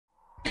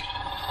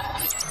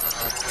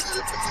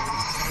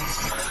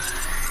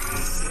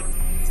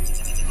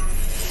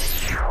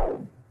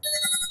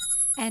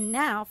And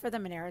now for the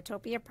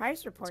MoneroTopia price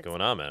What's reports.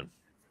 going on, man?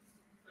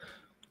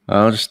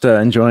 Just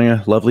enjoying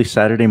a lovely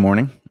Saturday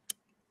morning.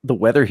 The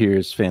weather here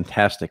is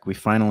fantastic. We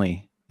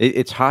finally,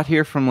 it's hot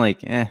here from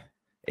like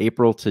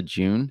April to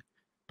June,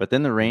 but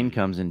then the rain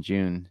comes in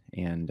June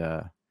and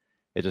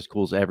it just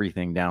cools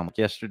everything down. Like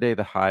yesterday,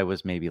 the high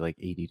was maybe like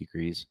 80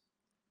 degrees.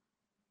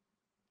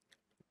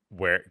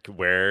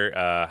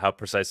 How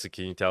precisely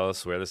can you tell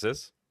us where this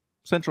is?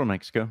 Central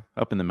Mexico,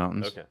 up in the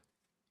mountains. Okay.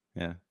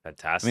 Yeah.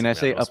 Fantastic. I mean, I man.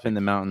 say That must up in be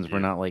the mountains. We're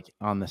not beautiful. like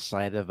on the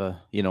side of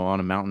on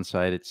a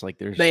mountainside. It's like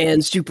there's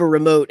Man, super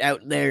remote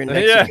out there in Yeah.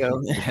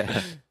 Mexico.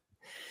 yeah.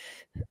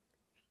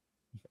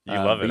 You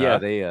love But it, yeah, huh?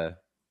 they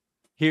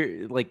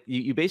here like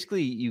you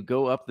basically you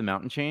go up the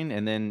mountain chain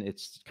and then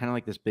it's kind of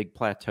like this big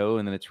plateau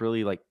and then it's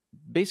really like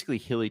basically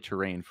hilly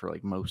terrain for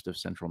like most of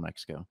central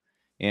Mexico.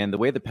 And the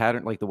way the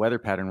pattern like the weather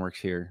pattern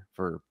works here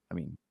for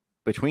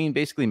between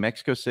basically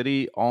Mexico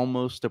City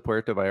almost to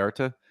Puerto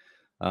Vallarta,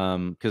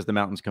 because the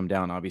mountains come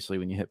down obviously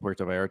when you hit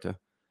Puerto Vallarta.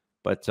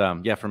 But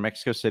yeah, from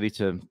Mexico City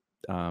to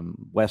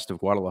west of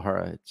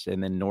Guadalajara,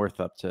 and then north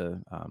up to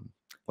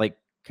like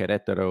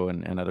Querétaro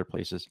and other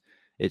places.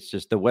 It's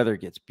just the weather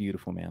gets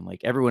beautiful, man.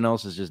 Like everyone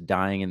else is just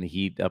dying in the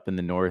heat up in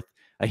the north.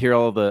 I hear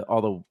all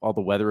the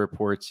weather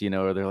reports.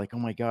 They're like, "Oh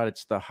my God,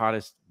 it's the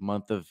hottest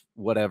month of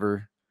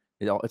whatever."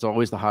 It's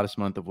always the hottest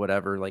month of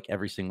whatever, like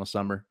every single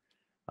summer.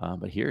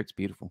 But here it's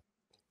beautiful.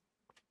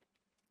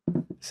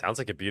 Sounds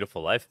like a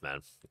beautiful life,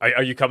 man.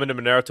 Are you coming to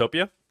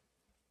MoneroTopia?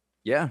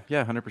 Yeah,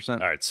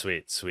 100%. All right,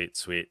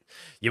 sweet.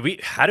 Yeah,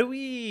 how do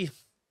we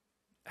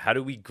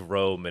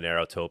grow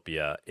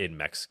MoneroTopia in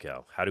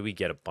Mexico? How do we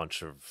get a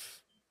bunch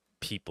of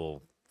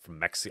people from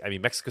Mexico? I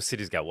mean, Mexico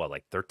City's got what,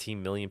 like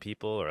 13 million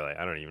people, or like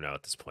I don't even know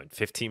at this point,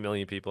 15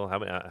 million people. How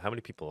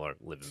many people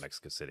live in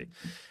Mexico City?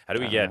 How do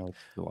we get A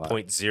lot.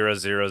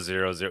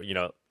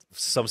 0.0000?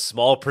 Some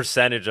small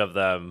percentage of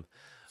them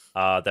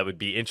that would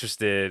be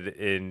interested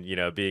in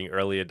being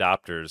early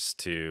adopters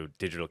to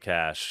digital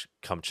cash,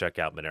 come check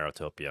out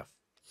MoneroTopia.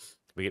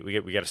 We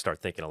got to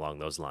start thinking along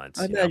those lines.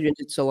 I imagine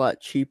it's a lot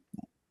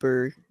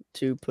cheaper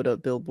to put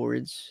up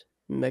billboards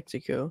in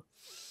Mexico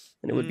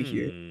than it would be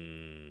here.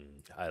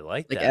 I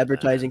like Like that,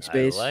 advertising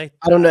man. space. I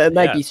don't know. that, It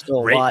might yeah. be still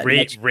a lot. in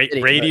Mexico City,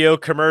 but Radio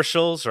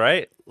commercials,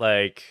 right?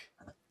 Like,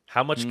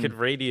 how much could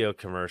radio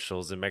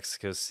commercials in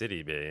Mexico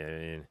City be? I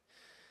mean,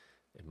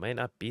 it might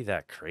not be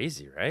that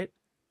crazy, right?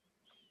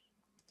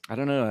 I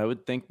don't know. I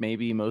would think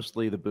maybe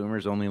mostly the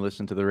boomers only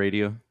listen to the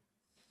radio.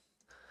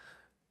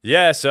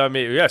 Yeah, so I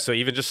mean, yeah, so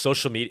even just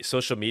social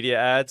media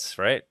ads,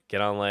 right?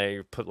 Get on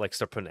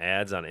start putting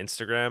ads on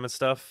Instagram and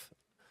stuff.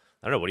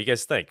 I don't know. What do you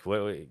guys think? Give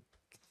me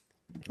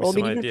Well, I some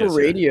mean, even ideas for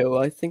here. radio,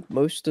 I think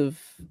most of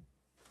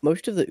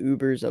the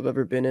Ubers I've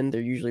ever been in,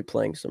 they're usually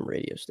playing some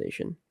radio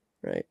station,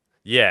 right?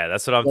 Yeah,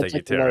 that's what I'm That's thinking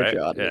like the too, right? larger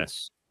Yeah.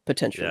 audience,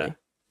 potentially.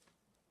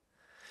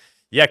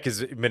 Yeah,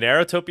 because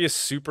MoneroTopia is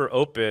super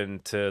open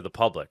to the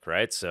public,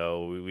 right?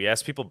 So we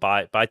ask people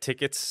buy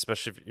tickets,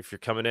 especially if you're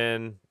coming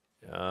in.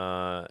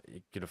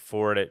 You can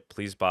afford it.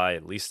 Please buy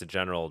at least a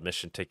general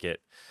admission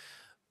ticket.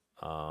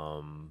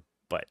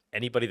 But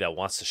anybody that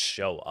wants to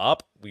show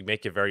up, we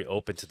make it very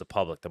open to the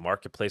public. The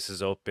marketplace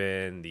is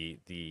open. The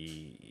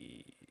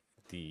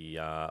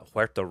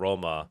Huerta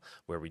Roma,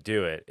 where we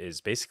do it,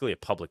 is basically a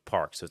public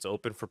park. So it's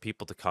open for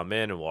people to come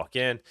in and walk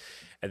in.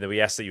 And then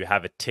we ask that you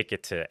have a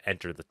ticket to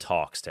enter the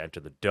talks, to enter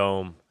the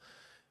dome.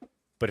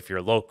 But if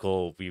you're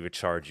local, we would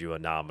charge you a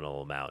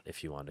nominal amount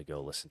if you want to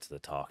go listen to the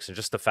talks. And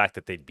just the fact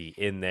that they'd be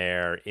in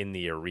there, in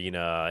the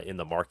arena, in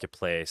the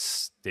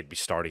marketplace, they'd be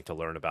starting to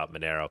learn about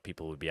Monero.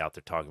 People would be out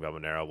there talking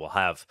about Monero. We'll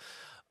have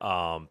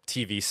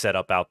TV set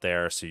up out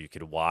there so you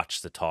could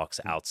watch the talks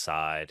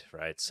outside,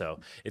 right? So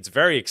it's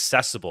very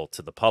accessible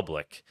to the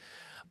public.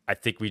 I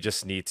think we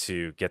just need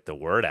to get the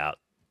word out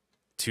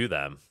to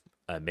them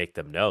and make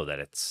them know that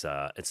it's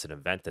an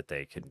event that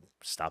they can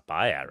stop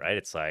by at, right?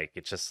 It's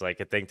just like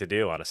a thing to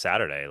do on a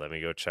Saturday. Let me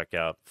go check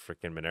out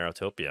freaking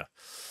MoneroTopia.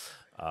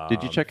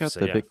 Did you check out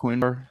the Bitcoin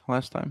bar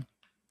last time?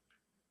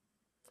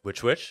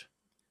 Which?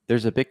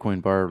 There's a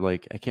Bitcoin bar,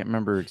 like I can't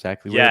remember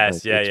exactly where.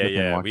 Yes, but it's within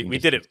yeah. walking We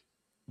did distance. it.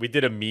 We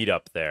did a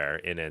meetup there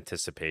in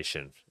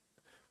anticipation,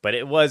 but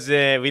it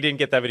wasn't. We didn't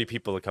get that many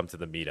people to come to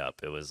the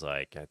meetup. It was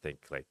like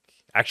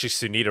actually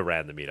Sunita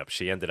ran the meetup.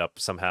 She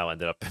somehow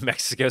ended up in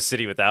Mexico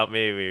City without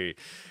me.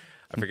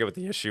 I forget what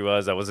the issue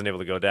was. I wasn't able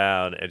to go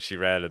down, and she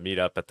ran a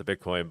meetup at the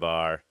Bitcoin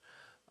bar.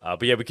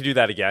 But yeah, we could do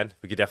that again.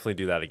 We could definitely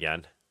do that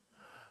again.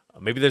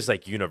 Maybe there's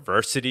like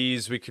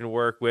universities we can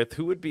work with.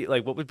 Who would be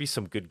what would be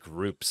some good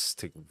groups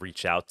to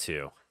reach out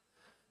to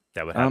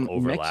that would have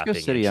overlapping Mexico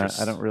City, I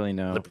interests? don't really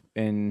know.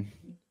 In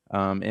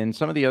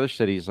some of the other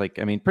cities,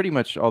 pretty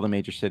much all the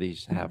major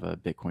cities have a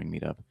Bitcoin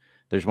meetup.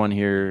 There's one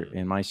here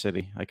in my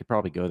city. I could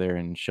probably go there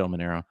and show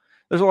Monero.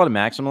 There's a lot of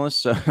maximalists,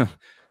 so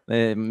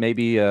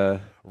maybe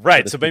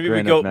right. So maybe we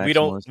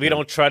maximalists,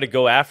 don't try to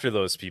go after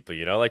those people,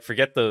 like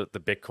forget the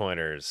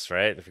Bitcoiners,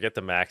 right? Forget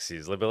the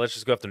maxis, but let's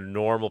just go after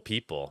normal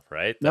people,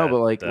 right? No, but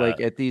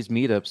like at these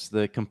meetups,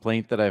 the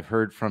complaint that I've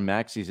heard from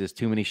maxis is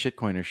too many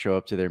shitcoiners show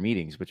up to their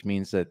meetings, which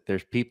means that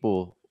there's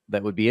people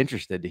that would be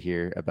interested to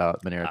hear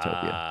about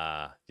MoneroTopia.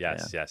 Ah,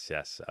 yes.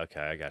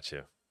 Okay, I got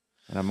you.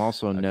 And I'm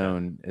also Okay.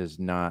 known as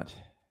not,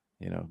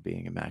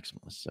 being a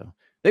maximalist. So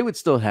they would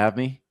still have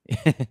me.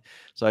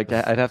 So I'd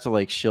have to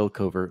like shill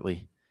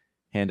covertly,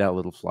 hand out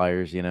little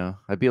flyers.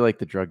 I'd be like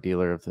the drug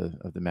dealer of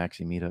the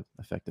Maxi meetup,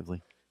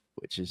 effectively,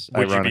 which is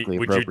ironically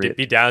would you appropriate.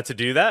 be down to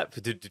do that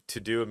to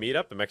do a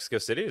meetup in Mexico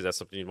City? Is that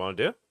something you'd want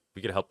to do?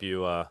 We could help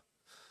you. I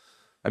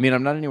mean,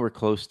 I'm not anywhere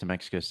close to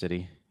Mexico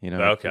City.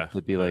 Okay.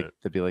 It'd be like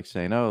Alright.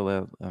 saying, "Oh,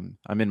 well,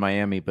 I'm in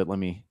Miami, but let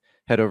me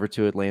head over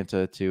to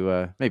Atlanta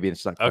to maybe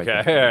it's not quite Okay.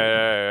 that far.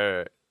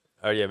 Alright.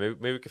 Oh yeah, maybe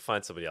we could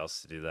find somebody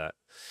else to do that.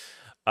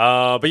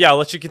 But yeah, I'll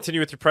let you continue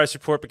with your price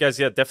report. But guys,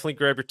 yeah, definitely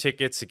grab your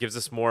tickets. It gives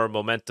us more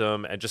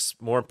momentum and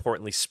just more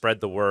importantly, spread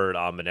the word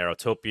on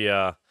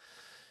MoneroTopia.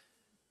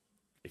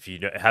 If you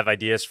have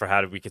ideas for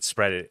how we could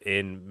spread it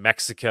in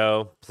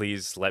Mexico,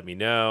 please let me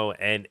know.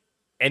 And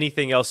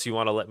anything else you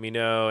want to let me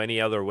know,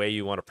 any other way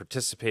you want to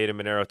participate in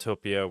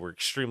MoneroTopia, we're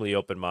extremely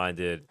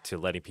open-minded to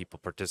letting people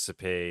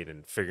participate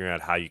and figuring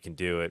out how you can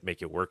do it,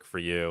 make it work for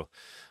you,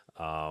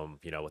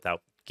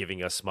 without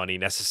giving us money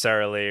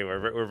necessarily.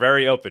 We're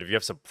very open. If you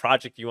have some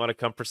project you want to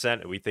come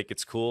present and we think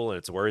it's cool and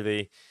it's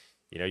worthy,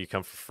 you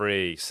come for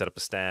free, set up a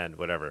stand,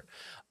 whatever.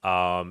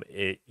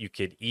 You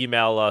could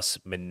email us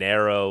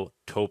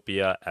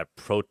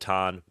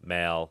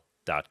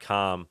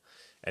MoneroTopia@protonmail.com.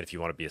 And if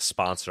you want to be a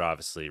sponsor,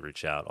 obviously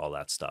reach out, all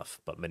that stuff.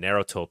 But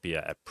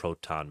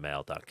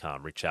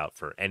MoneroTopia@protonmail.com. Reach out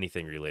for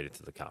anything related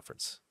to the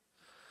conference.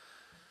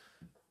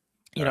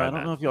 I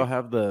don't know if y'all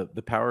have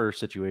the power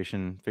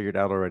situation figured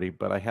out already,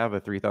 but I have a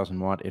 3,000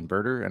 watt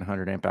inverter and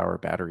 100 amp hour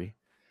battery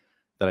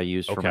that I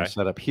use for my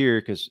setup here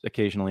because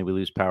occasionally we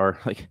lose power.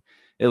 Like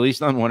at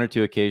least on one or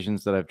two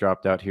occasions that I've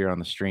dropped out here on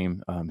the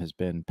stream has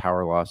been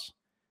power loss.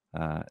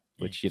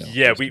 Which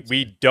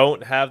we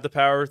don't have the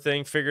power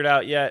thing figured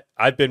out yet.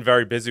 I've been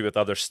very busy with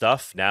other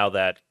stuff now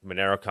that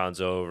MoneroCon's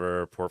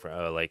over.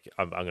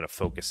 I'm going to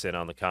focus in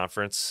on the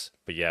conference,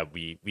 but yeah,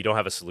 we don't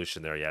have a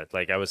solution there yet.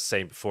 Like I was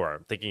saying before,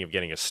 I'm thinking of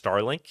getting a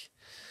Starlink.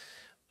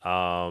 What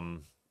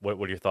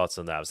are your thoughts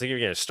on that? I was thinking of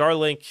getting a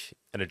Starlink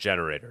and a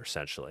generator,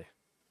 essentially.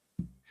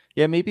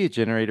 Yeah, maybe a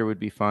generator would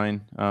be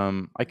fine.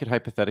 I could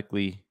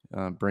hypothetically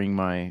bring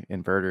my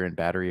inverter and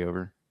battery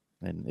over,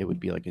 and it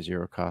would be like a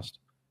zero cost.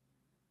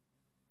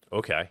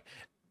 Okay.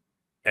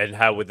 And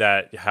how would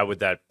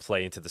that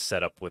play into the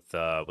setup with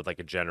like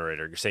a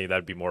generator? You're saying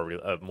that'd be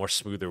more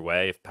smoother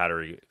way if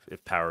power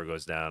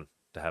goes down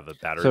to have a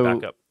battery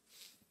backup?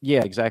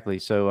 Yeah, exactly.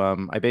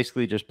 So I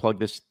basically just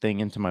plug this thing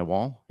into my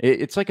wall.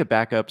 It's like a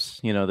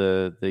backups,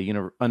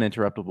 the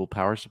uninterruptible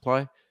power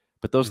supply.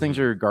 But those things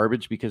are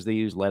garbage because they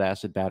use lead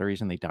acid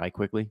batteries and they die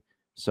quickly.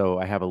 So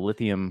I have a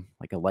lithium,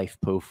 like a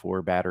LiFePO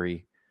 4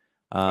 battery.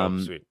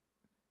 Sweet.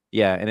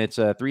 Yeah, and it's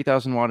a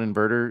 3,000 watt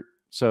inverter.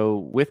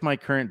 So with my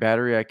current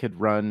battery, I could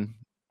run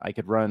like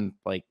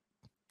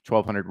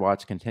 1,200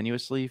 watts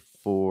continuously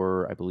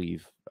for, I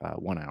believe,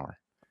 1 hour.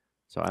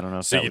 So I don't know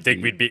if so you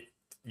think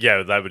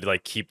that would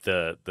like keep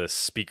the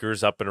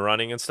speakers up and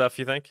running and stuff,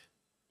 you think?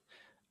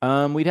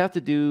 We'd have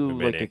to do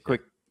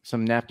like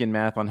some napkin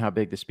math on how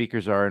big the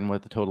speakers are and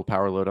what the total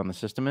power load on the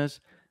system is.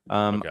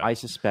 Okay. I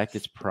suspect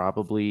it's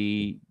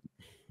probably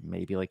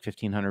maybe like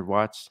 1,500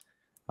 watts.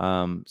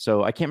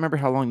 So I can't remember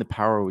how long the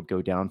power would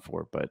go down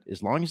for, but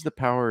as long as the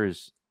power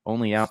is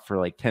only out for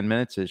like 10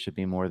 minutes, it should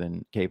be more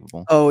than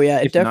capable. Oh yeah,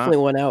 it definitely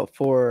went out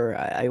for,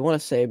 I want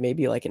to say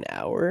maybe like an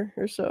hour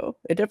or so.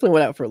 It definitely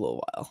went out for a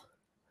little while.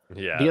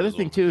 Yeah. The other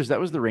thing too is that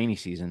was the rainy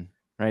season,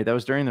 right? That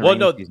was during the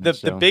rainy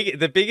season.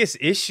 The biggest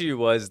issue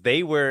was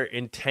they were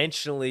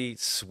intentionally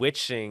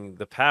switching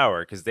the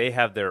power because they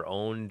have their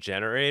own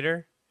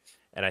generator.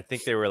 And I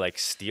think they were like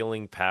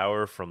stealing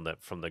power from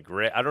the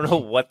grid. I don't know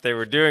what they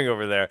were doing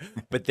over there,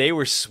 but they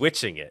were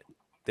switching it.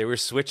 They were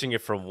switching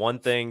it from one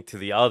thing to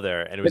the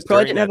other, and it was they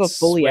probably didn't have a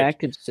fully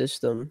active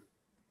system.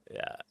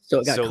 Yeah, so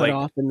it got cut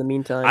off in the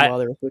meantime while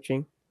they were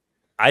switching.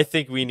 I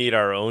think we need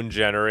our own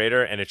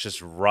generator, and it's just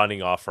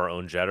running off our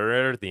own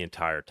generator the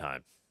entire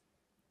time.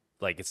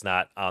 Like it's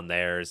not on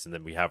theirs, and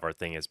then we have our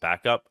thing as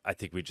backup. I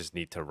think we just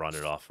need to run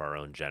it off our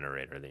own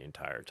generator the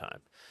entire time.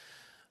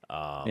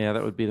 Yeah,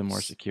 that would be the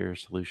more secure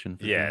solution.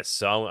 Yeah,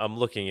 so I'm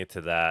looking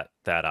into that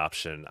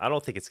option. I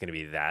don't think it's going to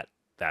be that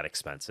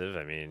expensive.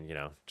 I mean,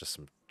 just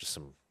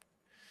some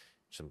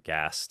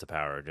gas to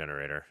power a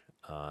generator,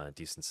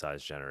 decent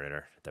sized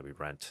generator that we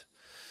rent,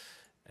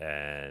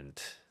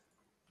 and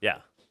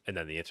yeah, and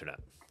then the internet.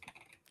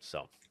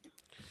 So,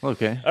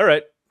 okay, all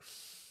right.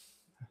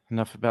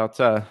 Enough about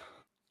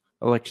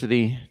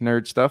electricity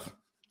nerd stuff.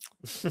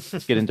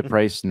 Let's get into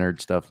price nerd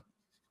stuff.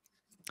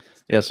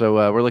 Yeah, so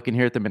we're looking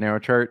here at the Monero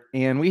chart,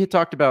 and we had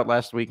talked about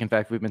last week. In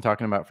fact, we've been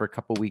talking about for a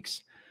couple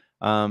weeks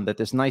that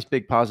this nice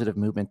big positive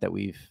movement that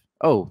we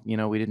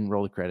didn't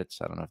roll the credits.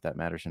 I don't know if that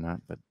matters or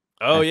not, but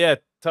yeah,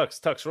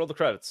 Tux, roll the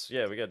credits.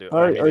 Yeah, we gotta do it.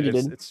 Already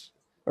did.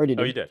 Already did.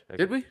 Oh, you did. Okay.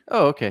 Did we?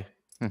 Oh, okay.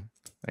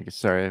 I guess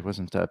sorry, I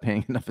wasn't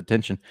paying enough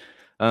attention.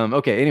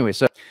 Okay. Anyway,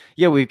 so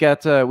yeah, we've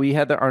got we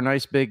had our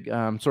nice big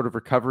sort of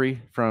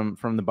recovery from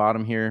the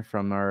bottom here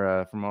from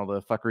our from all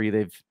the fuckery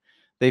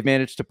they've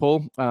managed to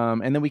pull.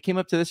 And then we came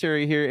up to this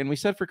area here, and we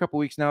said for a couple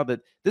weeks now that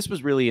this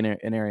was really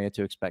an area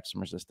to expect some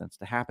resistance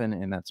to happen,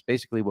 and that's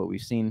basically what we've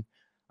seen.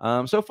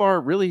 So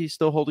far, really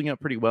still holding up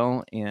pretty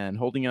well, and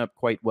holding up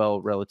quite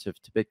well relative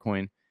to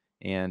Bitcoin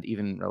and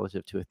even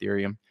relative to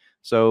Ethereum.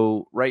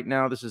 So right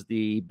now, this is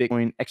the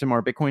Bitcoin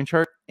XMR Bitcoin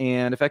chart,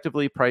 and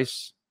effectively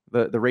price,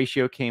 the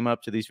ratio came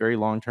up to these very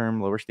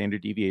long-term lower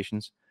standard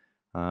deviations.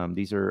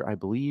 These are, I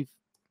believe,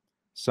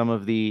 some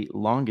of the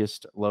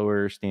longest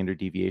lower standard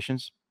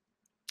deviations.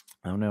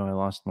 Oh no, I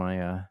lost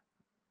my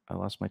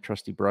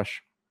trusty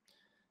brush.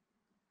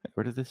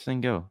 Where did this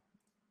thing go?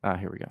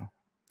 Here we go.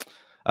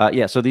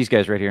 Yeah, so these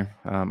guys right here.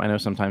 I know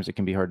sometimes it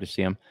can be hard to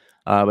see them,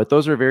 but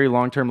those are very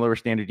long-term lower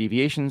standard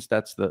deviations.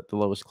 That's the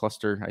lowest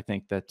cluster, I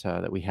think,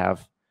 that we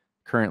have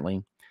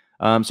currently.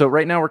 So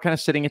right now we're kind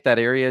of sitting at that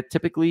area.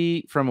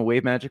 Typically, from a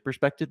wave magic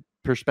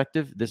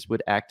perspective, this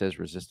would act as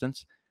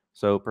resistance.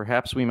 So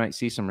perhaps we might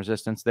see some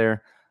resistance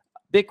there.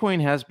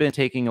 Bitcoin has been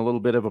taking a little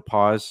bit of a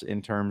pause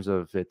in terms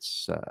of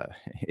its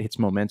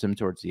momentum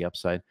towards the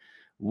upside.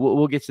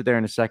 We'll get to there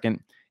in a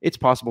second. It's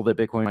possible that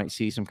Bitcoin might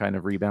see some kind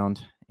of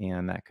rebound,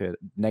 and that could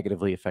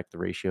negatively affect the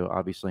ratio,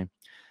 obviously.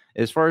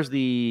 As far as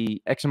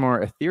the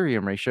XMR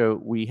Ethereum ratio,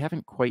 we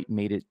haven't quite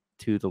made it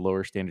to the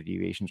lower standard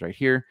deviations right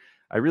here.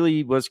 I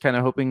really was kind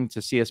of hoping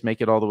to see us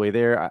make it all the way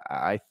there.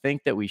 I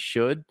think that we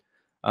should.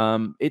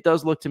 It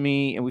does look to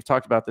me, and we've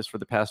talked about this for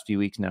the past few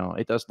weeks now,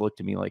 it does look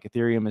to me like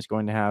Ethereum is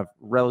going to have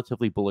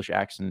relatively bullish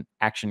action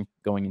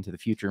going into the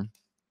future.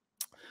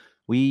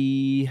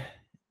 We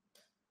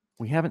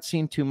haven't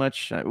seen too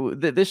much.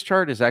 This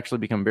chart has actually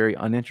become very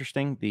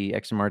uninteresting. The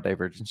XMR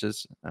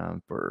divergences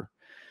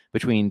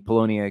between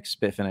Poloniex,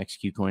 Bitfinex,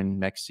 KuCoin,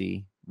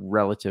 MEXC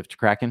relative to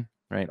Kraken,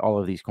 right? All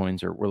of these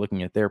coins we're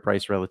looking at their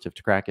price relative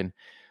to Kraken.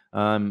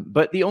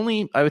 But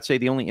I would say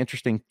the only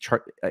interesting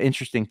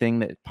thing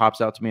that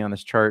pops out to me on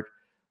this chart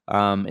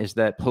is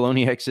that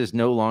Poloniex is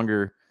no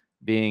longer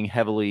being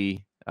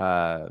heavily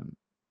towards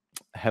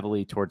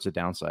the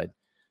downside.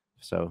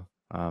 So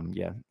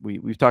yeah,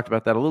 we've talked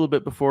about that a little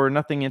bit before.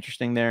 Nothing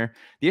interesting there.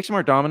 The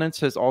XMR dominance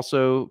has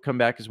also come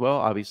back as well.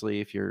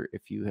 Obviously, if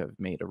you have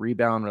made a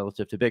rebound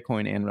relative to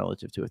Bitcoin and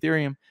relative to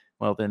Ethereum,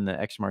 well, then the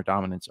XMR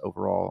dominance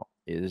overall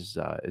is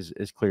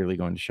clearly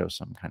going to show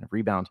some kind of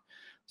rebound.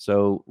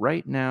 So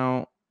right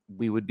now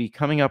we would be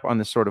coming up on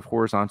this sort of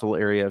horizontal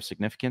area of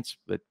significance,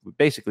 but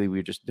basically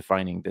we're just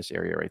defining this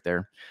area right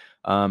there,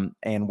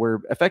 and we're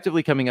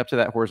effectively coming up to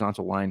that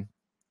horizontal line.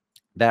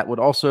 That would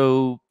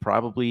also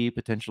probably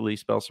potentially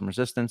spell some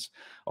resistance,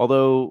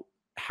 although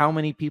how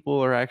many people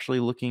are actually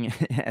looking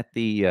at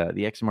the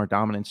XMR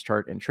dominance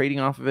chart and trading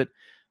off of it,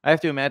 I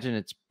have to imagine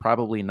it's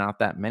probably not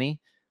that many.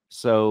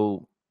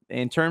 So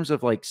in terms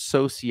of like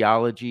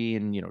sociology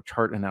and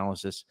chart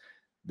analysis,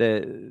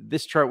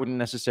 this chart wouldn't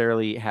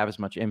necessarily have as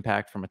much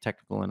impact from a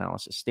technical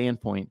analysis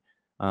standpoint,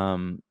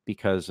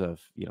 because of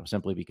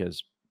simply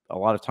because a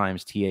lot of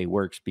times TA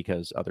works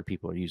because other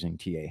people are using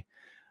TA.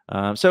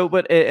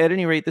 But at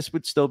any rate, this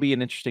would still be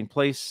an interesting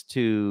place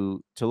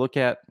to look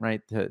at,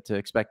 right? To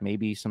expect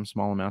maybe some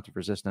small amount of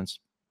resistance.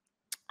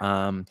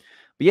 But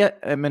yeah,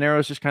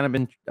 Monero's just kind of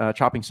been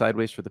chopping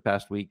sideways for the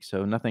past week,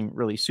 so nothing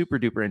really super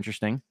duper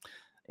interesting.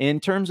 In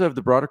terms of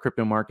the broader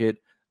crypto market,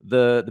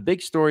 the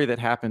big story that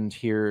happened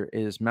here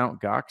is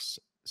Mt. Gox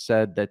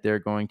said that they're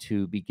going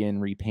to begin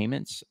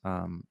repayments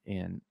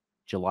in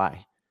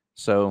July.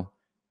 So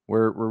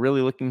we're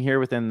really looking here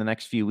within the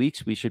next few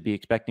weeks. We should be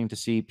expecting to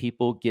see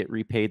people get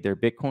repaid their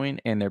Bitcoin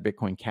and their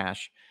Bitcoin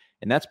Cash.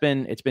 And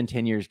it's been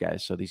 10 years,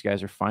 guys. So these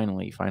guys are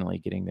finally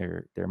getting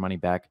their money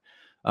back.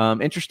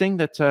 Interesting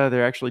that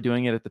they're actually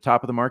doing it at the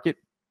top of the market.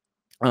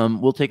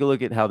 We'll take a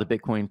look at how the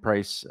Bitcoin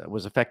price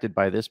was affected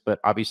by this, but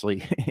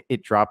obviously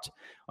it dropped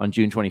on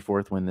June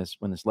 24th when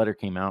this letter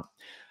came out.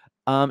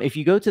 If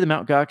you go to the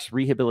Mt. Gox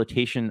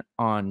rehabilitation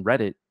on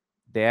Reddit,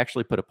 they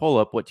actually put a poll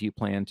up. What do you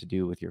plan to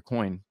do with your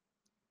coin?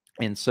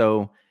 And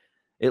so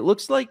it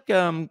looks like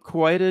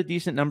quite a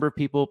decent number of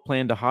people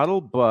plan to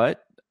hodl,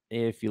 but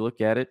if you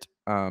look at it,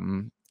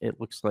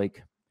 it looks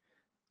like,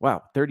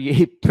 wow,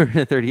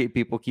 38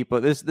 people keep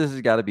this. This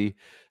has got to be,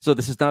 so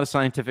this is not a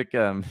scientific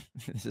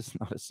this is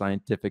not a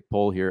scientific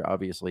poll here,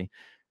 obviously.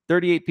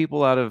 38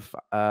 people out of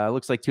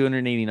looks like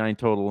 289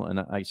 total, and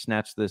I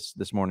snatched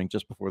this morning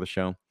just before the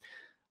show.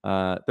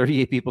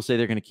 38 people say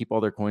they're going to keep all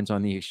their coins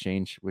on the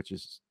exchange, which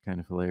is kind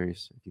of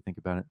hilarious if you think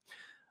about it.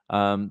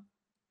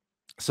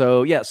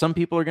 So yeah, some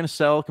people are going to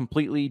sell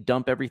completely,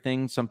 dump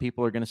everything. Some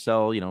people are going to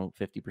sell,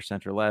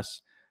 50% or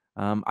less.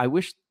 I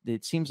wish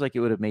it seems like it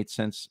would have made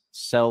sense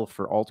sell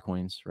for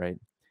altcoins, right?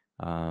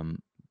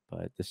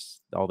 But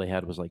all they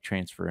had was like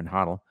transfer and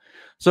hodl.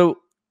 So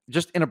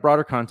just in a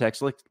broader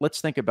context,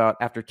 let's think about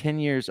after 10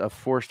 years of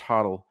forced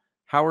hodl,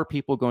 how are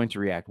people going to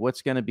react?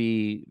 What's going to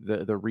be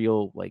the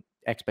real like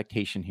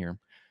expectation here?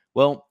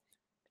 Well,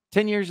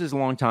 10 years is a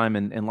long time,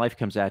 and life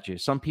comes at you.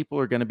 Some people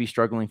are going to be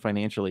struggling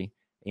financially,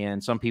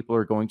 and some people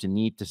are going to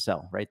need to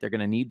sell, right? They're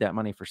going to need that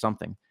money for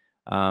something.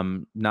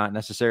 Not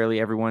necessarily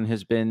everyone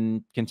has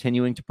been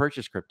continuing to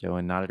purchase crypto,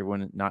 and not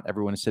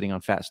everyone is sitting on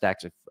fat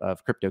stacks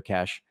of crypto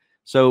cash.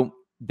 So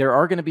there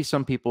are going to be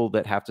some people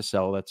that have to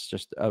sell. That's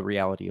just a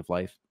reality of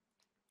life.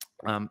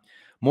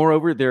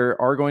 Moreover, there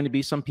are going to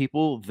be some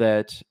people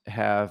that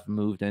have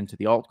moved into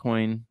the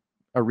altcoin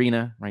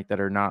arena, right? That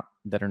are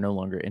no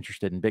longer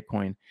interested in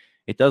Bitcoin.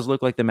 It does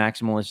look like the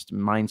maximalist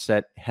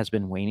mindset has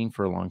been waning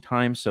for a long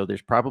time. So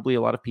there's probably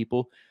a lot of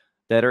people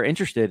that are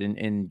interested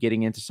in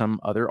getting into some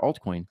other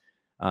altcoin.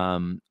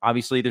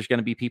 Obviously, there's going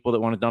to be people that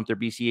want to dump their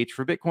BCH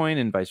for Bitcoin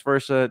and vice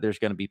versa. There's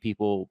going to be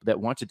people that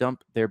want to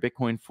dump their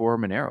Bitcoin for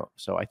Monero.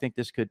 So I think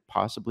this could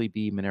possibly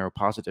be Monero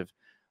positive,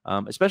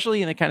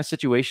 especially in a kind of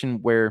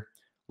situation where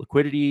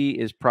liquidity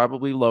is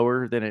probably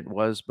lower than it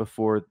was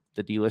before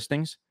the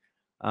delistings.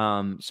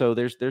 So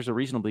there's a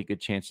reasonably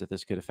good chance that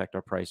this could affect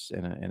our price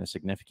in a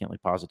significantly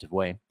positive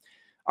way.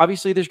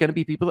 Obviously, there's going to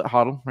be people that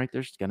hodl, right?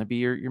 There's going to be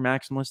your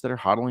maximalists that are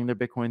hodling their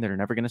Bitcoin that are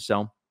never going to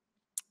sell.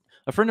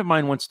 A friend of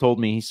mine once told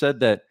me, he said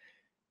that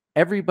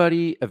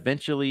everybody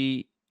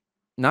eventually,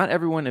 not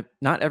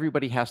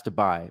everybody has to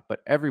buy,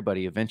 but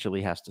everybody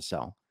eventually has to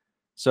sell.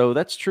 So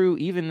that's true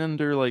even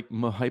under like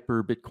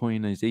hyper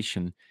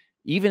Bitcoinization.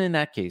 Even in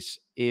that case,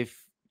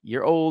 if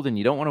you're old and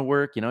you don't want to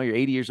work, you're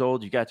 80 years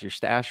old, you got your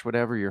stash,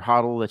 whatever, your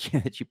hodl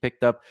that you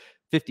picked up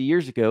 50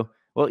 years ago,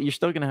 well, you're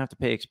still going to have to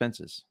pay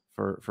expenses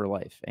for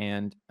life.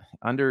 And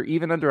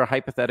even under a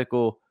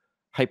hypothetical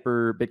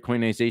hyper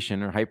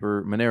Bitcoinization or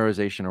hyper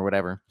Moneroization or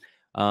whatever,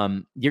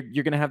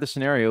 you're going to have the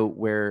scenario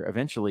where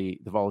eventually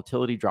the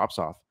volatility drops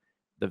off,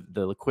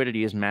 the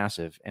liquidity is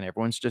massive, and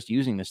everyone's just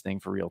using this thing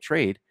for real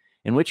trade,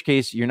 in which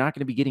case you're not going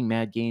to be getting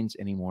mad gains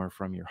anymore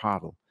from your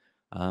hodl.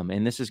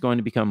 And this is going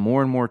to become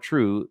more and more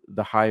true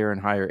the higher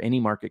and higher any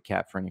market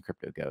cap for any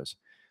crypto goes.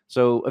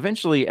 So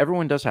eventually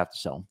everyone does have to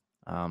sell.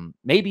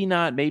 Maybe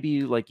not,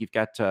 maybe like you've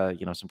got,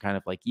 some kind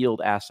of like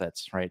yield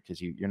assets, right?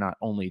 Because you're not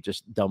only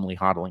just dumbly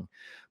hodling.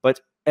 But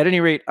at any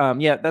rate,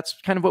 that's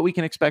kind of what we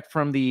can expect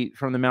from the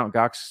Mt.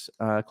 Gox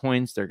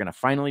coins. They're going to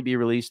finally be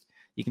released.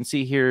 You can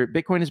see here,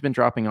 Bitcoin has been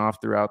dropping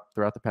off throughout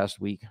the past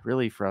week,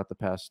 really throughout the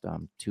past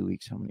 2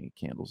 weeks. How many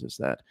candles is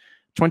that?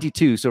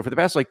 22. So for the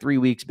past like 3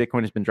 weeks,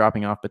 Bitcoin has been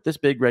dropping off. But this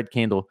big red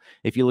candle,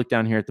 if you look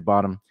down here at the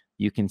bottom,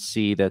 you can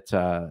see that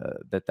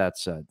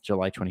that's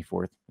July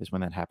 24th is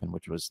when that happened,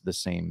 which was the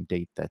same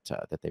date that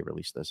they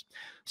released this.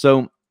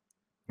 So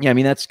yeah, I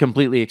mean, that's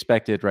completely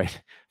expected,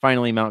 right?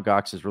 Finally, Mt.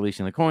 Gox is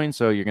releasing the coin,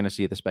 so you're going to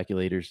see the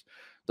speculators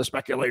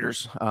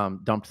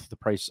dumped the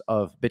price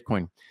of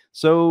Bitcoin.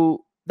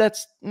 So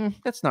that's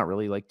not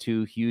really like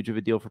too huge of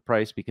a deal for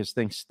price, because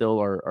things still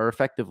are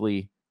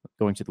effectively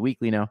going to the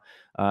weekly now.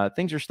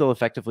 Things are still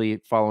effectively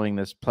following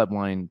this pleb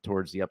line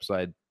towards the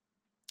upside.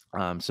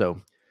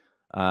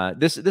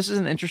 This is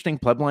an interesting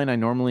pleb line. I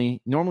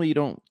normally you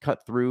don't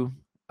cut through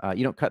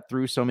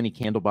so many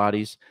candle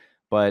bodies,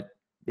 but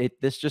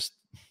this just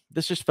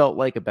felt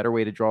like a better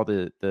way to draw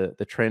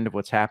the trend of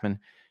what's happened,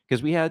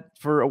 because we had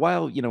for a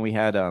while, we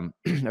had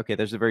okay,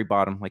 there's the very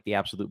bottom, like the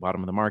absolute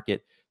bottom of the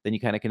market. Then you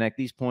kind of connect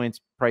these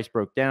points, price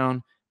broke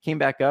down, came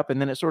back up,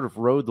 and then it sort of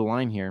rode the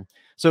line here.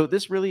 So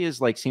this really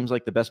is seems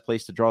like the best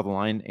place to draw the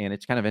line, and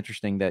it's kind of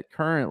interesting that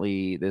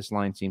currently this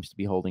line seems to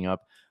be holding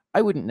up.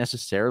 I wouldn't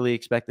necessarily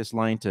expect this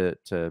line to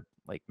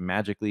like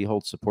magically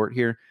hold support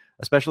here,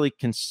 especially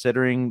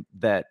considering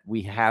that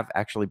we have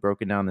actually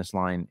broken down this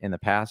line in the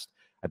past.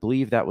 I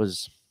believe that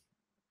was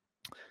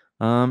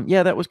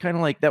that was kind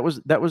of like that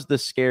was the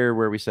scare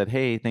where we said,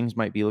 hey, things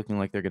might be looking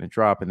like they're going to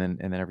drop, and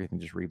then everything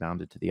just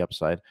rebounded to the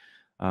upside.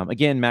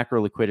 Again,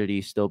 macro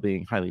liquidity still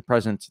being highly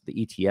present, the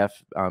ETF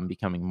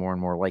becoming more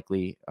and more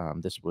likely.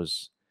 This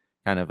was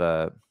kind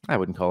of I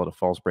wouldn't call it a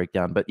false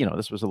breakdown, but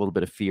this was a little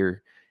bit of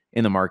fear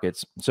in the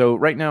markets. So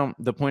right now,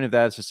 the point of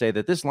that is to say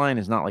that this line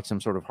is not like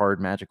some sort of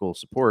hard magical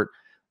support.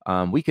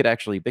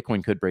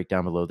 Bitcoin could break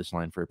down below this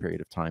line for a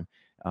period of time.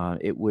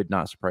 It would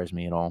not surprise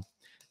me at all.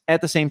 At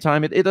the same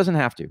time, it doesn't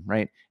have to,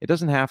 right? It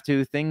doesn't have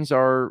to. Things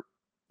are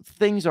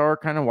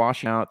kind of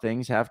washing out.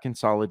 Things have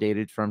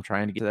consolidated from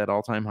trying to get to that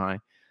all-time high.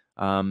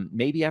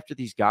 Maybe after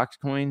these Gox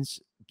coins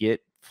get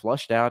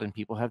flushed out and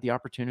people have the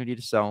opportunity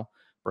to sell,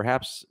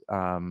 perhaps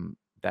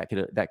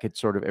that could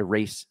sort of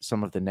erase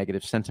some of the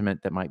negative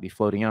sentiment that might be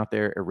floating out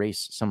there,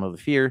 erase some of the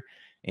fear.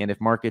 And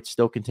if markets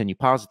still continue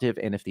positive,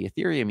 and if the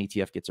Ethereum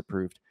ETF gets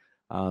approved,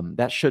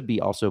 that should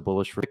be also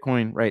bullish for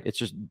Bitcoin, right? It's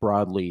just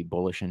broadly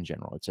bullish in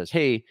general. It says,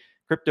 hey,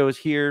 crypto is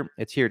here.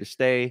 It's here to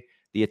stay.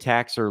 The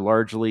attacks are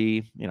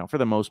largely, for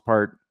the most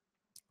part,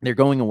 they're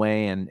going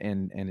away, and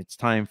it's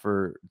time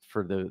for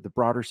the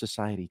broader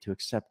society to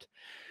accept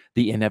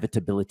the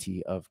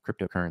inevitability of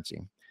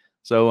cryptocurrency.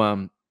 So,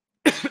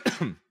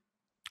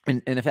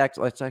 and in fact,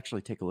 let's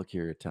actually take a look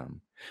here at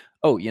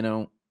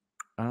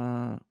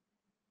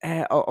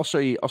I'll show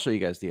you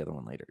guys the other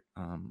one later.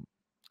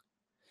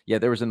 Yeah,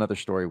 there was another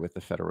story with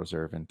the Federal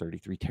Reserve and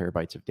 33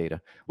 terabytes of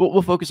data.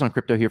 We'll focus on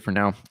crypto here for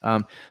now.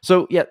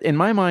 So yeah, in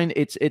my mind,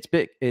 it's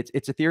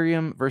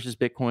Ethereum versus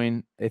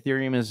Bitcoin.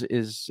 Ethereum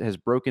has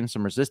broken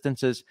some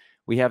resistances.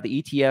 We have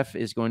the ETF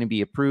is going to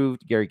be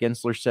approved. Gary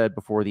Gensler said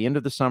before the end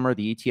of the summer,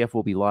 the ETF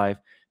will be live.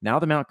 Now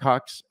the Mt.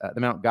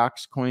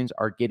 Gox coins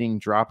are getting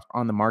dropped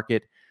on the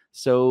market.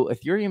 So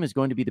Ethereum is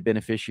going to be the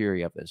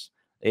beneficiary of this.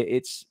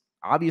 It's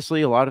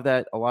obviously a lot of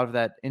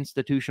that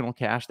institutional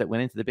cash that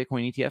went into the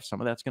Bitcoin ETF.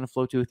 Some of that's going to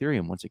flow to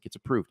Ethereum once it gets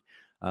approved.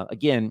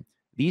 Again,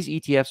 these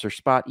ETFs are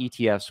spot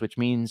ETFs, which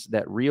means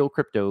that real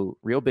crypto,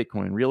 real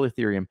Bitcoin, real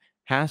Ethereum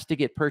has to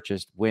get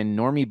purchased when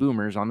normie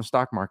boomers on the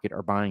stock market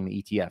are buying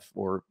the ETF,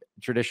 or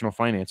traditional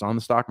finance on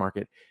the stock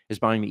market is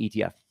buying the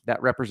ETF.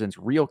 That represents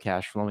real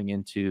cash flowing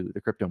into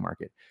the crypto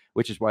market,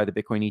 which is why the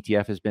Bitcoin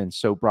ETF has been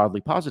so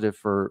broadly positive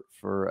for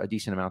a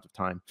decent amount of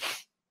time.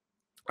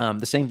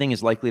 The same thing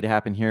is likely to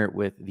happen here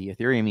with the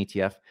Ethereum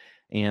ETF.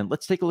 And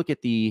let's take a look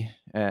at the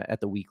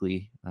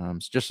weekly,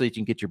 just so that you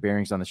can get your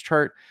bearings on this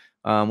chart.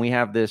 We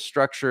have this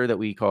structure that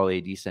we call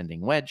a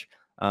descending wedge.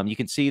 You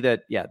can see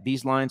that, yeah,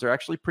 these lines are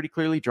actually pretty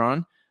clearly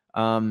drawn.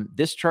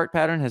 This chart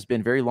pattern has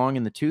been very long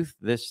in the tooth.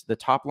 The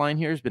top line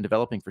here has been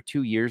developing for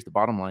 2 years. The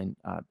bottom line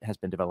has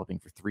been developing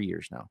for 3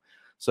 years now.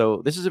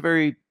 So this is a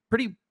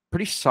pretty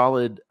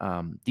solid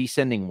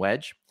descending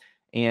wedge.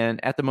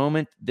 And at the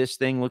moment, this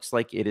thing looks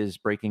like it is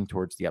breaking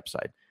towards the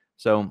upside.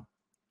 So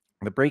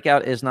the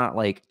breakout is not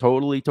like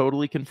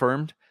totally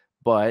confirmed.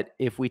 But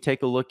if we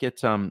take a look at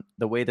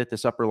the way that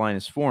this upper line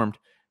is formed,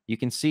 you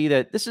can see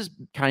that this is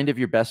kind of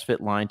your best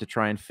fit line to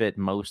try and fit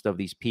most of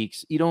these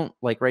peaks. You don't,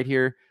 like right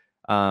here,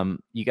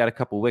 you got a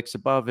couple wicks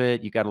above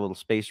it. You got a little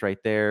space right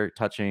there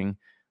touching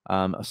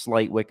a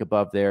slight wick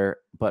above there.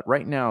 But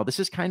right now, this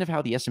is kind of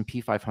how the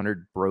S&P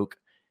 500 broke.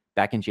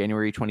 Back in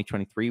January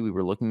 2023, we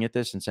were looking at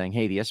this and saying,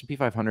 hey, the S&P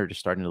 500 is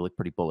starting to look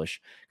pretty bullish.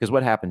 Because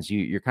what happens?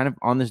 You're kind of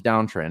on this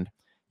downtrend.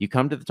 You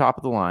come to the top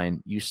of the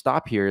line. You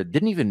stop here.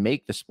 Didn't even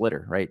make the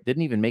splitter, right?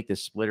 Didn't even make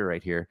this splitter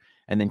right here.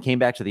 And then came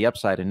back to the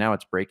upside, and now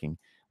it's breaking.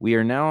 We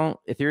are now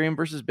Ethereum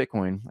versus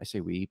Bitcoin. I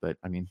say we, but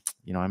I mean,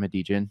 I'm a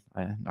degen.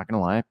 I'm not going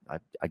to lie.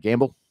 I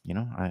gamble.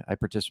 I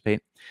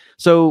participate.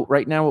 So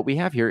right now what we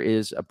have here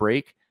is a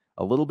break,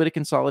 a little bit of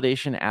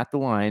consolidation at the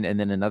line, and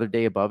then another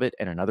day above it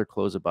and another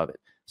close above it.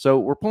 So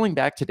we're pulling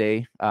back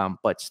today,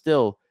 but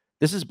still,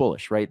 this is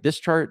bullish, right? This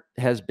chart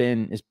is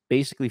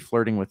basically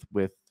flirting with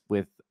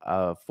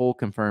a full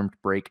confirmed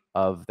break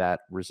of that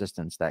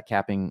resistance, that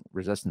capping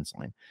resistance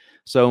line.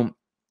 So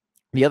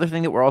the other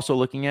thing that we're also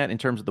looking at in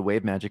terms of the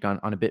wave magic on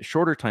a bit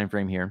shorter time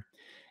frame here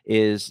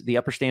is the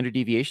upper standard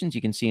deviations.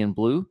 You can see in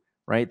blue,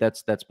 right?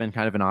 That's been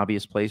kind of an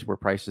obvious place where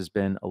price has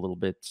been a little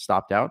bit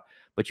stopped out.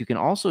 But you can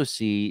also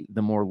see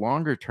the more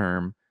longer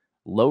term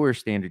lower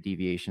standard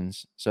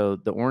deviations. So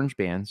the orange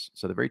bands,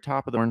 so the very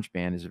top of the orange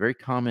band is a very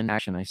common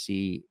action I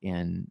see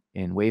in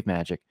wave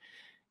magic,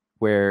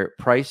 where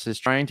price is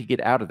trying to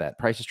get out of that.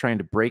 Price is trying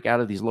to break out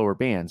of these lower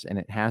bands, and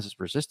it has its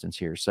resistance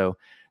here. So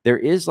there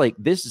is, like,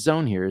 this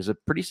zone here is a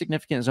pretty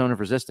significant zone of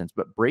resistance,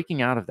 but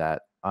breaking out of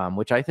that,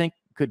 which I think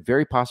could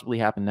very possibly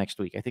happen next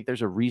week. I think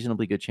there's a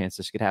reasonably good chance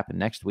this could happen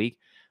next week.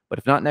 But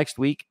if not next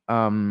week,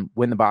 when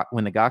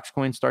the Gox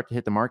coins start to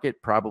hit the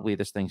market, probably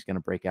this thing's going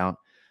to break out.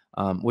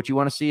 What you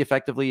want to see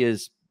effectively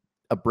is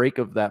a break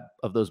of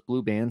those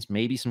blue bands,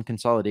 maybe some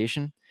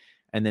consolidation,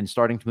 and then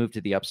starting to move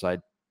to the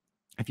upside.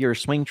 If you're a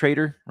swing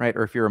trader, right,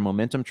 or if you're a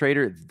momentum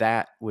trader,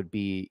 that would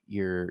be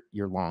your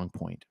long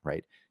point,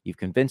 right? You've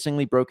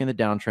convincingly broken the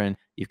downtrend.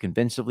 You've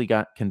convincingly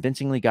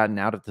gotten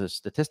out of the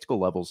statistical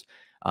levels,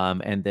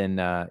 and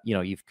then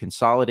you've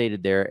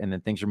consolidated there, and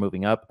then things are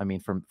moving up. I mean,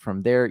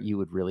 from there, you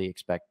would really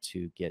expect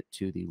to get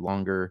to the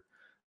longer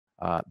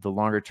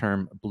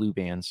term blue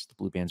bands, the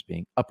blue bands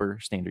being upper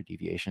standard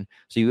deviation.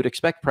 So you would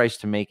expect price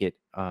to make it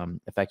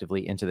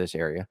effectively into this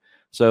area.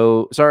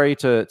 So sorry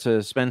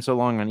to spend so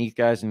long on ETH,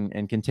 guys,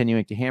 and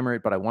continuing to hammer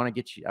it, but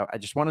I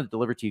just wanted to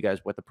deliver to you guys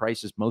what the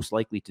price is most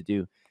likely to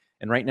do.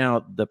 And right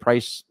now, the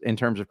price in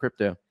terms of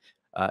crypto,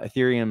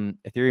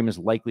 Ethereum is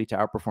likely to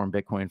outperform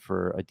Bitcoin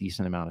for a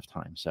decent amount of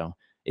time. So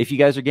if you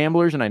guys are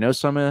gamblers, and I know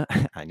some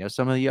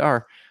of you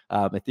are,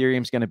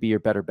 Ethereum's going to be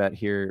your better bet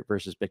here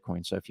versus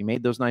Bitcoin. So if you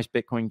made those nice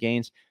Bitcoin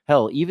gains,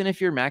 hell, even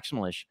if you're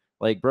maximalish,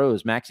 like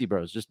maxi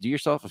bros, just do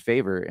yourself a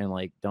favor and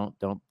like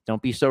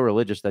don't be so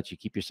religious that you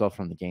keep yourself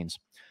from the gains.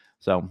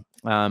 So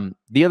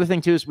the other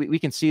thing too is we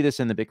can see this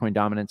in the Bitcoin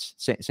dominance,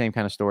 same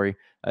kind of story,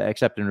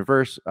 except in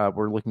reverse.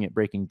 We're looking at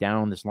breaking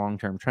down this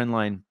long-term trend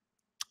line.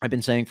 I've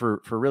been saying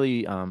for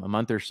really a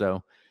month or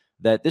so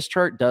that this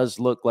chart does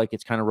look like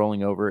it's kind of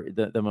rolling over.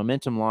 The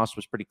momentum loss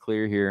was pretty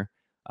clear here.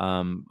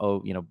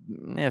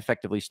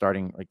 Effectively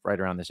starting like right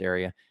around this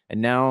area,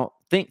 and now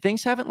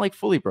things haven't like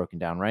fully broken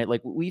down, right?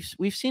 Like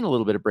we've seen a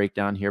little bit of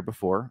breakdown here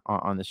before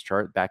on this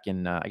chart back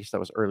in I guess that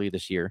was early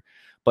this year,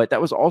 but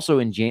that was also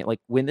in like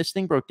when this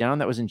thing broke down,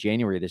 that was in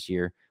January this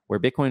year, where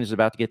Bitcoin is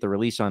about to get the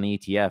release on the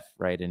ETF,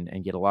 right,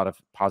 and get a lot of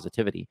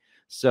positivity.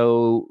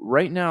 So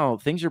right now,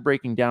 things are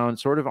breaking down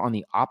sort of on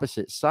the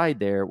opposite side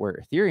there,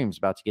 where Ethereum's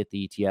about to get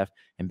the ETF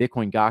and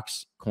Bitcoin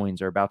Gox coins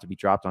are about to be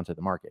dropped onto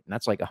the market. And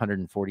that's like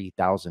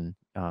 140,000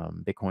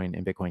 Bitcoin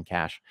and Bitcoin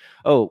Cash.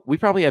 Oh, we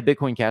probably have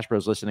Bitcoin Cash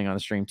bros listening on the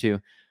stream too.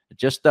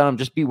 Just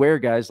beware,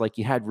 guys. Like,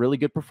 you had really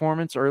good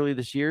performance early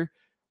this year.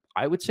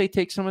 I would say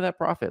take some of that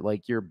profit.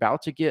 Like, you're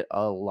about to get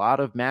a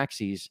lot of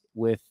maxis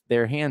with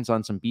their hands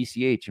on some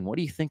BCH. And what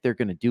do you think they're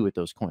going to do with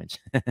those coins?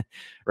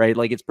 Right?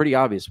 Like, it's pretty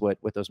obvious what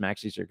those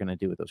maxis are going to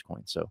do with those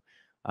coins. So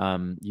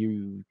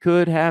you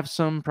could have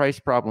some price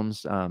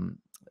problems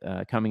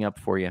coming up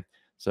for you.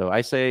 So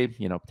I say,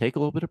 take a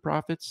little bit of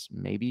profits,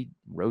 maybe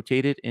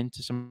rotate it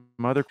into some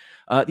other.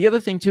 The other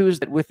thing too is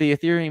that with the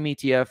Ethereum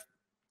ETF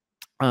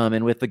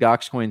and with the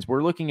Gox coins,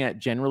 we're looking at,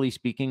 generally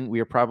speaking, we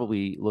are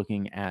probably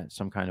looking at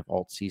some kind of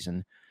alt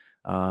season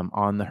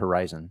on the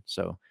horizon.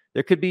 So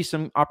there could be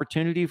some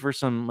opportunity for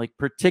some like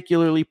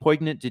particularly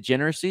poignant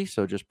degeneracy.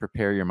 So just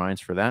prepare your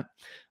minds for that.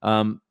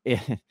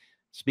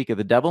 Speak of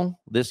the devil,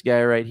 this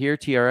guy right here,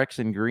 TRX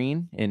in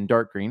green, in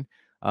dark green.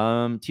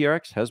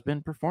 TRX has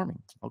been performing.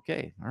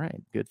 Okay, all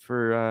right, good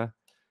for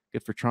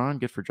Tron,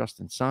 good for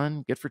Justin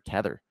Sun, good for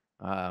Tether.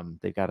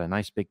 They've got a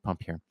nice big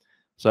pump here.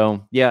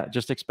 So yeah,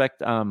 just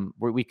expect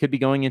we could be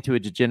going into a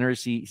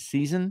degeneracy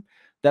season.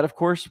 That, of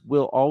course,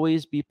 will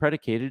always be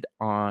predicated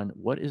on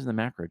what is the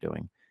macro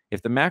doing.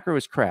 If the macro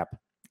is crap,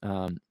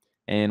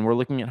 and we're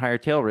looking at higher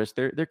tail risk,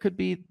 there could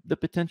be the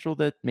potential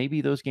that maybe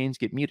those gains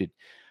get muted.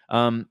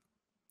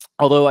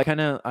 Although I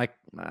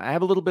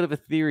have a little bit of a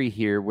theory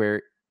here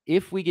where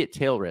if we get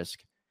tail risk,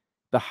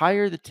 the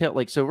higher the tail,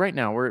 like, so right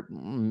now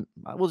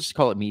we'll just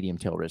call it medium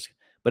tail risk.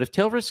 But if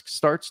tail risk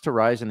starts to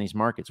rise in these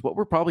markets, what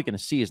we're probably going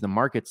to see is the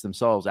markets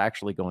themselves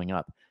actually going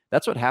up.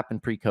 That's what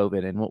happened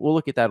pre-COVID, and we'll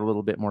look at that a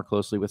little bit more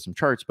closely with some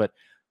charts. But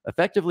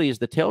effectively, as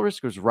the tail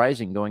risk was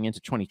rising going into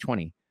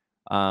 2020,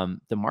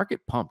 the market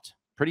pumped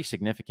pretty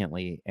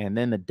significantly, and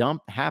then the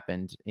dump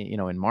happened,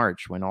 in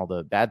March when all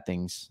the bad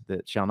things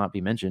that shall not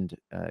be mentioned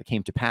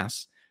came to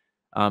pass.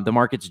 The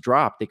markets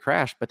dropped, they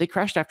crashed, but they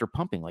crashed after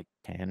pumping like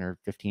 10 or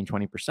 15,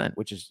 20%,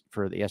 which is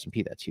for the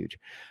S&P, that's huge.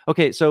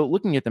 Okay, so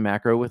looking at the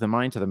macro with a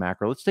mind to the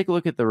macro, let's take a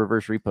look at the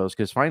reverse repos,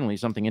 because finally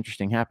something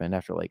interesting happened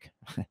after like,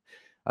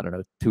 I don't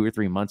know, 2 or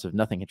 3 months of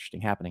nothing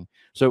interesting happening.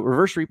 So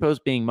reverse repos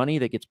being money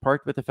that gets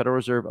parked with the Federal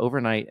Reserve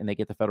overnight, and they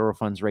get the federal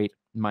funds rate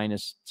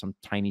minus some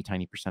tiny,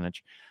 tiny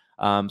percentage.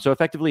 So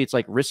effectively, it's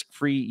like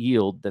risk-free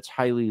yield that's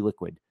highly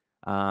liquid.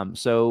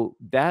 So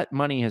that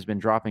money has been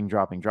dropping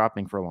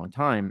for a long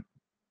time.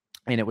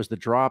 And it was the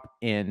drop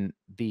in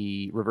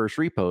the reverse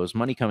repos,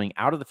 money coming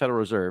out of the Federal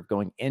Reserve,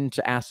 going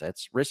into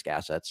assets, risk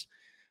assets,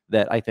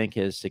 that I think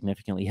has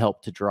significantly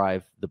helped to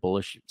drive the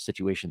bullish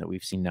situation that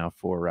we've seen now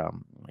for, I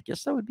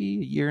guess that would be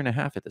a year and a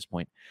half at this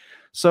point.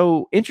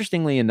 So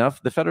interestingly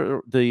enough,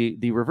 the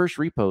reverse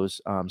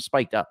repos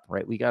spiked up,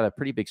 right? We got a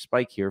pretty big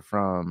spike here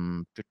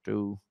from,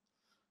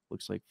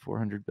 looks like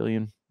 400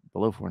 billion,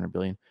 below 400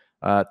 billion,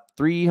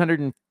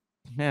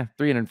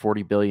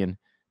 340 billion.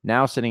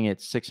 Now sitting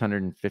at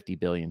 650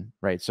 billion,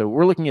 right? So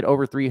we're looking at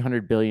over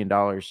 $300 billion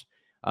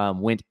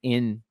went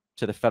into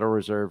the Federal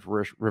Reserve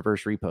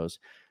reverse repos.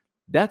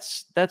 That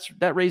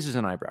raises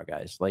an eyebrow,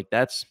 guys. Like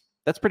that's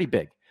pretty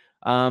big.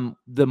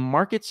 The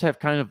markets have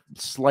kind of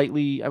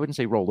slightly, I wouldn't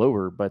say rolled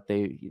over, but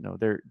they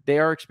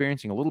are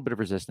experiencing a little bit of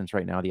resistance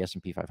right now. The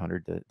S&P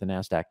 500, the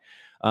Nasdaq.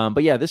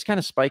 But yeah, this kind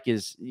of spike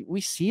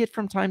we see it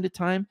from time to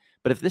time.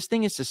 But if this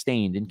thing is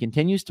sustained and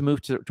continues to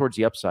move towards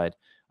the upside,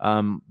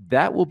 we're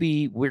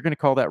going to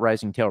call that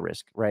rising tail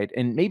risk, right?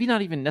 And maybe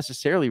not even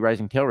necessarily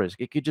rising tail risk.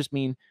 It could just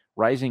mean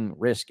rising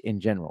risk in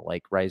general,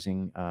 like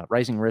rising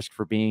risk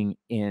for being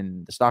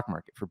in the stock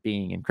market, for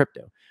being in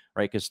crypto,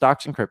 right? Because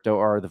stocks and crypto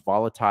are the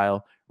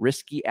volatile,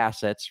 risky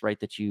assets, right?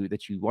 That you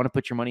want to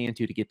put your money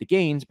into to get the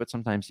gains, but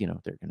sometimes they're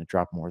going to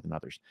drop more than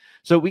others.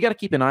 So we got to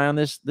keep an eye on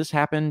this. This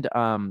happened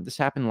this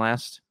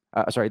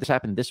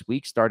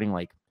week, starting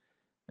like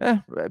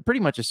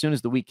pretty much as soon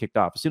as the week kicked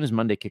off. As soon as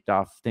Monday kicked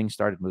off, things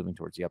started moving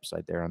towards the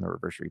upside there on the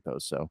reverse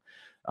repos. So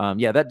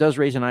yeah, that does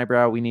raise an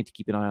eyebrow. We need to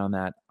keep an eye on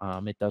that.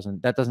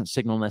 That doesn't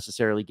signal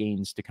necessarily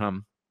gains to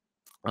come.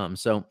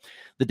 So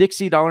the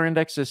Dixie dollar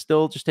index is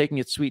still just taking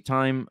its sweet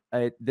time.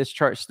 This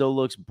chart still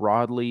looks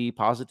broadly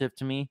positive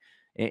to me.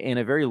 In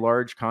a very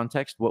large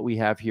context, what we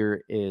have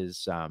here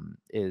is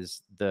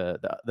the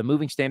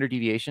moving standard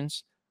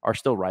deviations are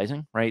still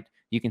rising, right?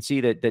 You can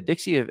see that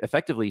Dixie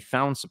effectively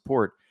found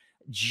support,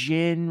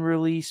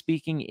 generally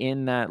speaking,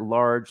 in that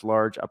large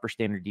upper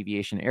standard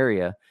deviation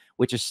area,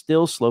 which is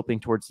still sloping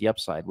towards the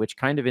upside, which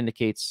kind of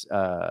indicates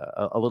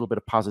a little bit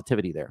of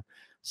positivity there.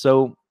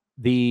 So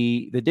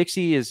the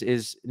Dixie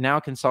is now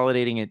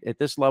consolidating at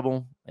this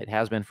level. It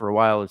has been for a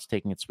while. It's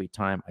taking its sweet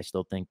time. I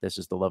still think this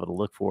is the level to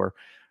look for.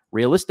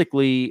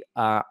 Realistically,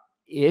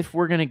 if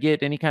we're going to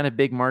get any kind of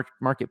big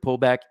market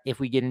pullback,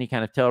 if we get any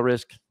kind of tail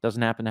risk,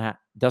 doesn't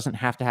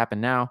have to happen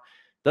now,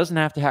 doesn't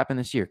have to happen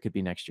this year, could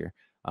be next year.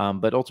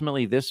 But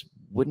ultimately, this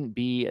wouldn't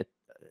be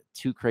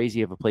too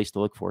crazy of a place to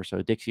look for.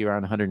 So Dixie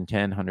around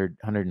 110, 100,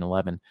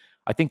 111.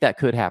 I think that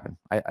could happen.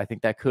 I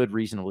think that could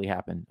reasonably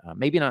happen.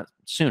 Maybe not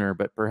sooner,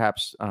 but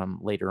perhaps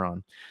later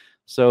on.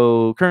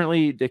 So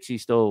currently, Dixie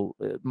still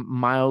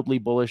mildly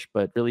bullish,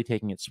 but really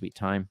taking its sweet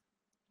time.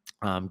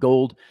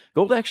 Gold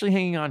actually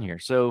hanging on here.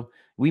 So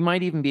we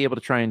might even be able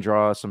to try and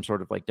draw some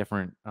sort of like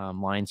different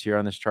lines here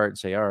on this chart and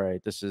say, all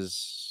right, this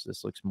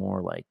looks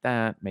more like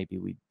that. Maybe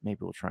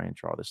we'll try and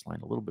draw this line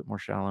a little bit more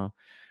shallow,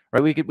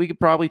 right? We could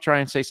probably try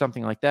and say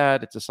something like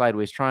that. It's a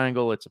sideways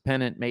triangle. It's a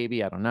pennant,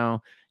 maybe. I don't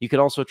know. You could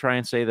also try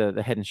and say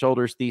the head and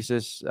shoulders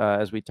thesis,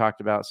 as we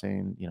talked about,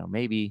 saying,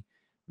 maybe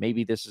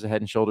maybe this is a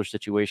head and shoulder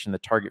situation. The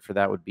target for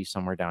that would be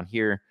somewhere down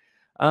here.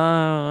 Maybe.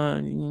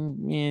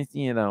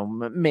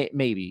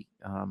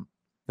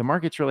 The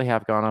markets really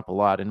have gone up a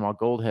lot, and while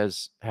gold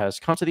has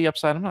come to the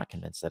upside, I'm not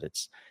convinced that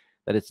it's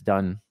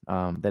done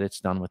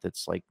with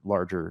its like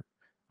larger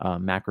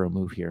macro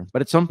move here.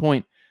 But at some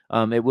point,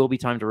 it will be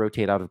time to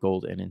rotate out of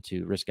gold and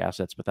into risk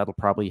assets, but that'll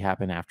probably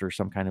happen after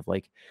some kind of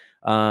like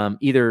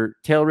either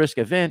tail risk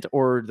event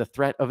or the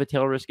threat of a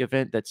tail risk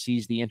event that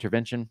sees the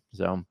intervention.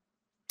 So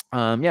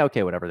yeah,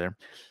 okay, whatever there.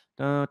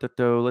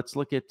 Let's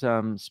look at,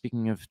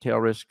 speaking of tail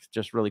risk,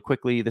 just really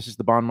quickly, this is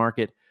the bond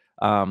market.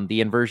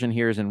 The inversion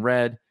here is in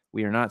red.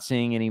 We are not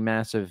seeing any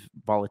massive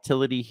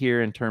volatility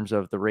here in terms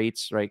of the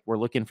rates, right? We're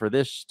looking for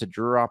this to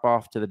drop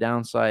off to the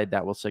downside.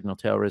 That will signal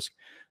tail risk.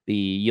 The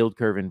yield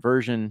curve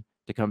inversion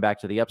to come back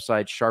to the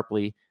upside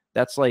sharply.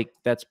 That's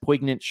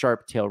poignant,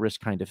 sharp tail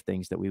risk kind of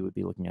things that we would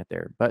be looking at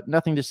there. But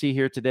nothing to see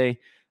here today.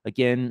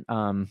 Again,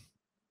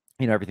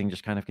 everything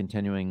just kind of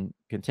continuing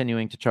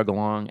to chug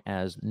along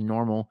as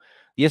normal.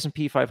 The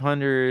S&P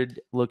 500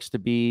 looks to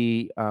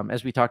be,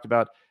 as we talked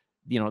about,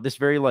 this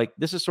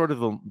is sort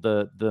of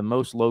the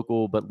most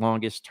local but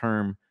longest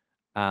term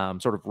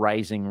sort of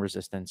rising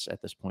resistance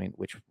at this point,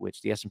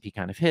 which the S&P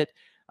kind of hit.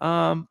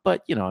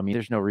 But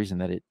there's no reason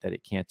that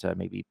it can't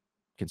maybe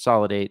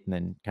consolidate and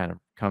then kind of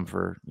come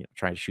for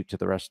try to shoot to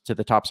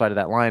the top side of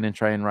that line and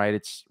try and ride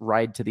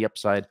to the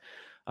upside.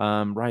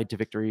 Ride to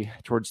victory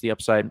towards the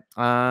upside.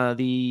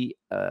 The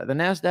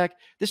Nasdaq,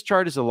 this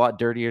chart is a lot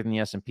dirtier than the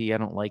S&P. I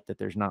don't like that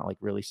there's not like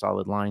really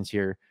solid lines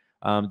here.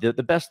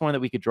 The best one that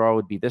we could draw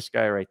would be this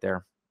guy right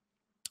there.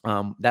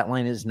 That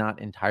line is not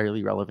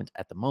entirely relevant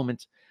at the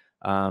moment.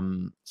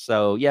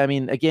 So yeah,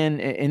 again,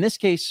 in this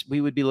case,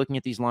 we would be looking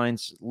at these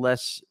lines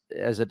less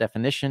as a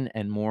definition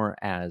and more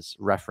as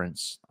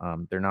reference.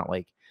 They're not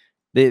like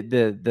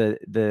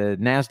the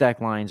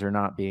Nasdaq lines are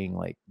not being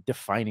like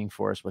defining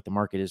for us what the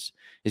market is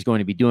going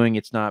to be doing.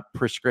 It's not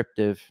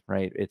prescriptive,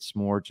 right? It's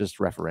more just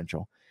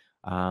referential.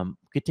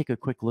 We could take a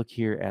quick look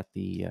here at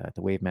the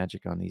wave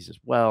magic on these as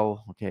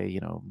well. Okay,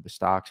 the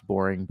stocks,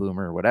 boring,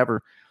 boomer,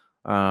 whatever.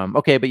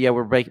 Okay, but yeah,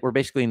 we're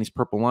basically in these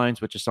purple lines,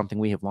 which is something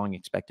we have long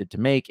expected to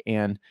make.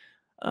 And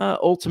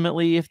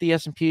ultimately, if the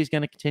S&P is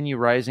going to continue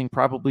rising,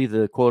 probably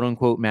the quote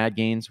unquote mad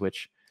gains,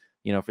 which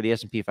for the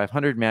S&P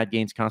 500, mad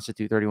gains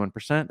constitute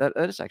 31%.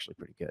 That is actually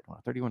pretty good. Wow,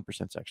 31%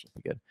 is actually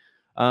pretty good.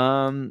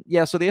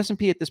 Yeah, so the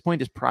S&P at this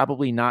point is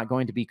probably not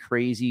going to be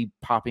crazy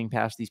popping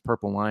past these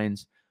purple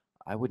lines.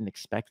 I wouldn't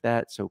expect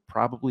that. So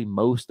probably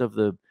most of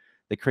the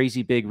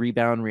crazy big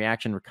rebound,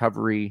 reaction,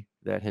 recovery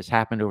that has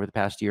happened over the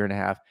past year and a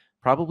half,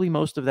 probably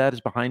most of that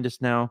is behind us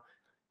now.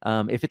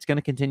 If it's going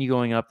to continue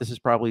going up, this is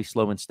probably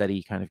slow and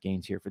steady kind of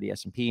gains here for the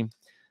S&P.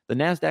 The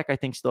Nasdaq, I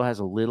think, still has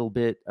a little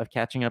bit of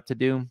catching up to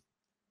do.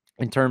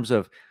 In terms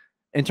of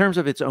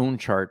its own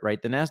chart,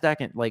 right? The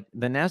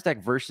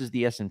Nasdaq versus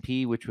the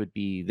S&P, which would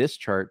be this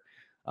chart,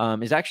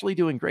 is actually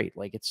doing great.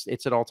 Like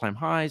it's at all-time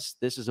highs.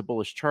 This is a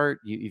bullish chart.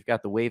 You've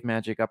got the wave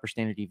magic, upper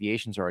standard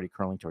deviations already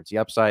curling towards the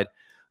upside.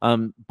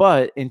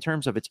 But in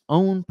terms of its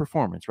own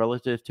performance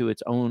relative to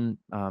its own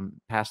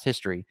past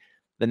history,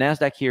 the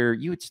Nasdaq here,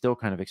 you would still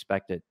kind of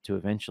expect it to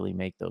eventually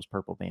make those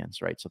purple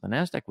bands, right? So the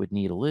Nasdaq would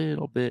need a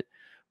little bit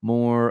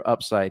more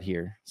upside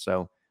here.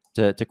 So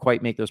to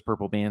quite make those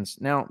purple bands.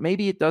 Now,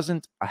 maybe it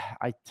doesn't.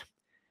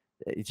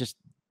 It's just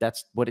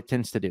that's what it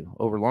tends to do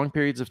over long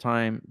periods of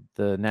time.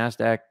 The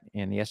Nasdaq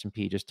and the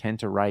S&P just tend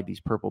to ride these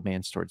purple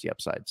bands towards the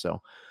upside.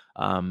 So,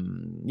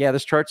 yeah,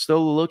 this chart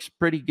still looks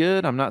pretty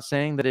good. I'm not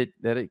saying that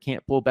it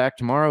can't pull back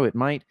tomorrow. It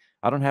might.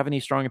 I don't have any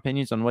strong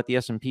opinions on what the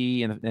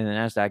S&P and the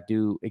Nasdaq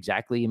do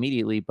exactly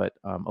immediately, but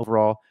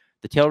overall,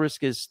 the tail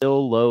risk is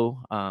still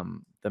low.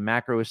 The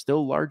macro is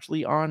still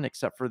largely on,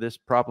 except for this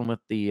problem with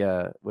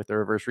the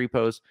reverse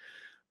repos.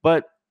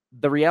 But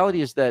the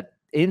reality is that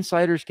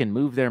insiders can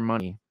move their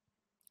money.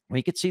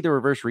 We could see the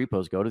reverse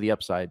repos go to the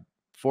upside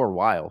for a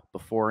while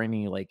before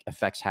any like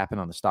effects happen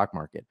on the stock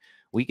market.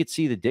 We could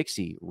see the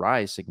Dixie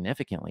rise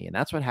significantly, and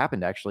that's what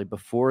happened actually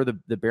before the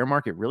bear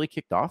market really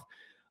kicked off.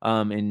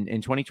 In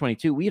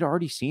 2022, we had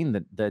already seen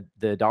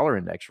the dollar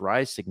index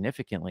rise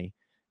significantly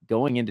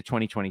going into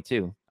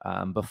 2022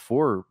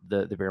 before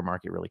the bear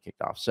market really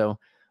kicked off. So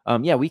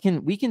yeah, we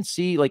can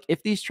see like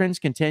if these trends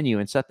continue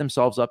and set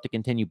themselves up to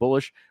continue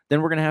bullish,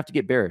 then we're going to have to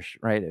get bearish,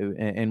 right?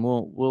 And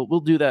we'll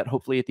do that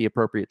hopefully at the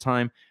appropriate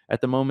time.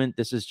 At the moment,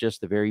 this is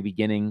just the very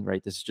beginning,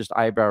 right? This is just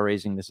eyebrow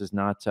raising. This is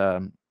not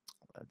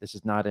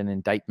an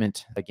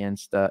indictment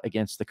against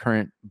the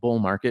current bull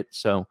market.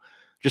 So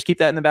just keep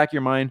that in the back of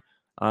your mind.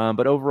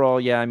 But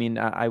overall, yeah,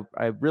 I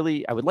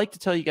would like to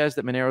tell you guys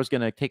that Monero is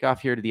going to take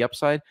off here to the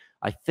upside.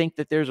 I think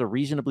that there's a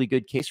reasonably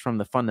good case from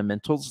the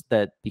fundamentals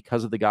that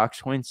because of the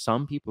Gox coin,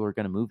 some people are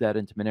going to move that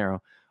into Monero.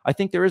 I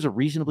think there is a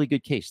reasonably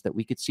good case that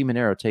we could see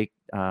Monero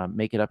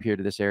make it up here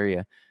to this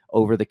area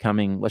over the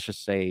coming, let's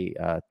just say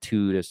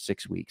 2 to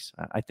 6 weeks.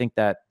 I think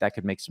that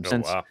could make some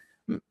sense. Wow.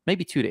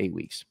 Maybe 2 to 8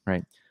 weeks,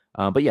 right?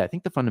 But yeah, I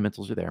think the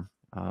fundamentals are there.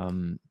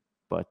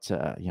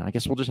 I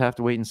guess we'll just have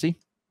to wait and see.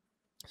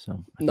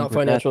 So not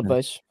financial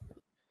advice.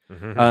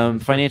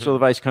 Financial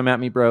advice, come at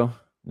me, bro.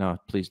 No,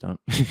 please don't.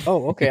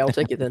 Oh, okay. I'll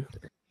take it then.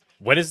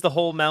 When is the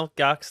whole Mount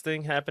Gox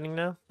thing happening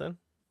now? Then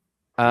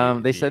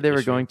They said they were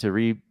issuing?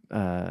 going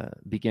to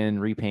begin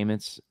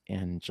repayments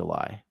in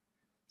July.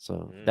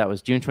 So that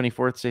was June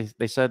 24th.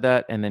 They said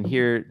that, and then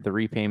here the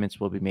repayments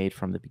will be made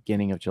from the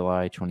beginning of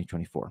July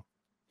 2024.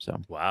 So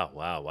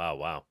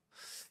Wow.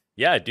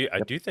 Yeah, I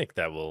do think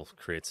that will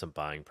create some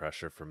buying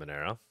pressure for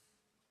Monero.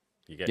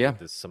 You get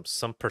this,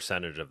 some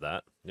percentage of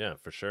that. Yeah,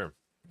 for sure.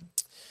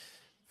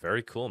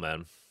 Very cool,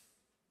 man.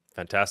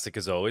 Fantastic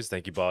as always.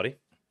 Thank you, Body.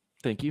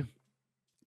 Thank you.